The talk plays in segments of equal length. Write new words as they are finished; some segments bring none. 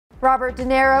Robert De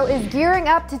Niro is gearing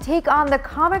up to take on the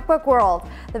comic book world.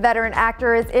 The veteran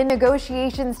actor is in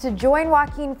negotiations to join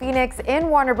Joaquin Phoenix in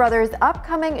Warner Brothers'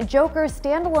 upcoming Joker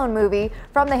standalone movie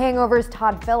from the Hangover's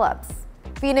Todd Phillips.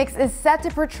 Phoenix is set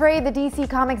to portray the DC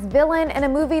Comics villain in a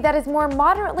movie that is more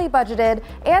moderately budgeted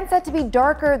and set to be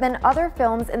darker than other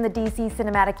films in the DC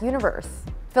cinematic universe.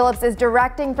 Phillips is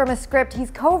directing from a script he's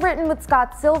co-written with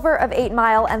Scott Silver of 8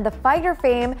 Mile and The Fighter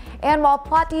fame, and while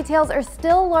plot details are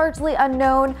still largely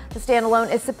unknown, the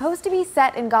standalone is supposed to be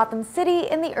set in Gotham City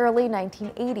in the early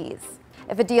 1980s.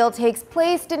 If a deal takes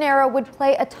place, De Niro would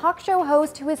play a talk show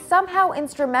host who is somehow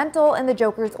instrumental in the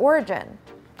Joker's origin.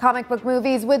 Comic book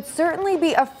movies would certainly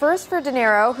be a first for De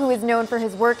Niro, who is known for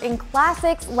his work in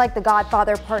classics like The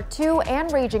Godfather Part 2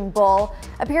 and Raging Bull,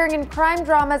 appearing in crime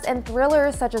dramas and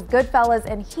thrillers such as Goodfellas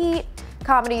and Heat,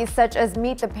 comedies such as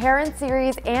Meet the Parents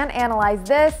series and Analyze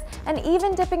This, and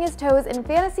even dipping his toes in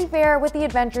fantasy fare with the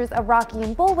adventures of Rocky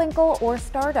and Bullwinkle or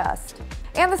Stardust.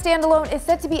 And the standalone is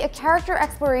set to be a character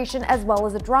exploration as well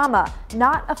as a drama,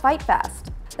 not a fight fest.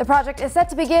 The project is set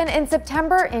to begin in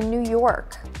September in New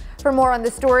York. For more on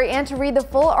this story and to read the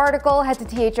full article, head to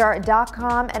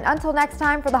THR.com. And until next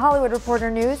time, for the Hollywood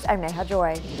Reporter News, I'm Neha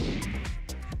Joy.